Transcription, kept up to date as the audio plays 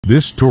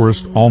This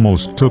tourist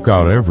almost took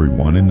out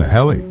everyone in the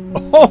heli.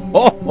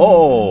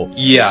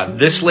 Yeah,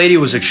 this lady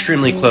was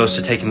extremely close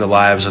to taking the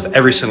lives of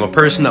every single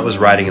person that was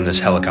riding in this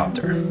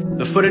helicopter.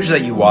 The footage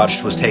that you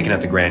watched was taken at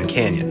the Grand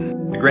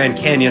Canyon. The Grand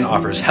Canyon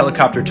offers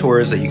helicopter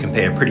tours that you can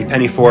pay a pretty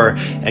penny for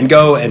and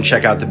go and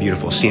check out the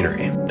beautiful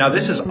scenery. Now,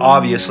 this is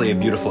obviously a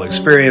beautiful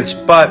experience,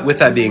 but with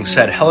that being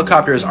said,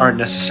 helicopters aren't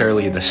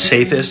necessarily the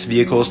safest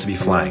vehicles to be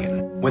flying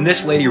in. When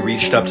this lady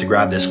reached up to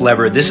grab this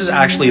lever, this is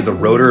actually the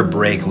rotor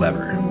brake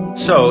lever.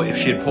 So, if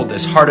she had pulled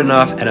this hard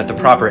enough and at the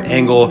proper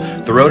angle,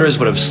 the rotors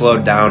would have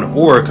slowed down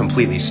or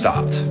completely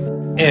stopped.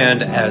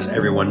 And, as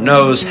everyone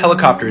knows,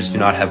 helicopters do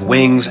not have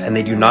wings and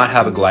they do not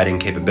have a gliding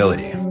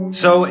capability.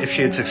 So, if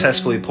she had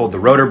successfully pulled the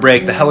rotor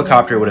brake, the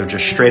helicopter would have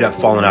just straight up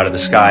fallen out of the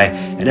sky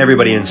and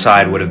everybody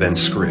inside would have been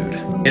screwed.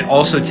 It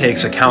also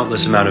takes a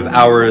countless amount of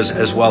hours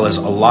as well as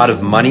a lot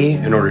of money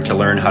in order to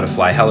learn how to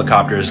fly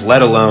helicopters,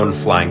 let alone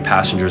flying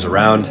passengers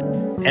around.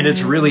 And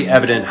it's really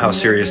evident how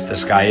serious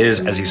this guy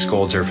is as he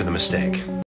scolds her for the mistake.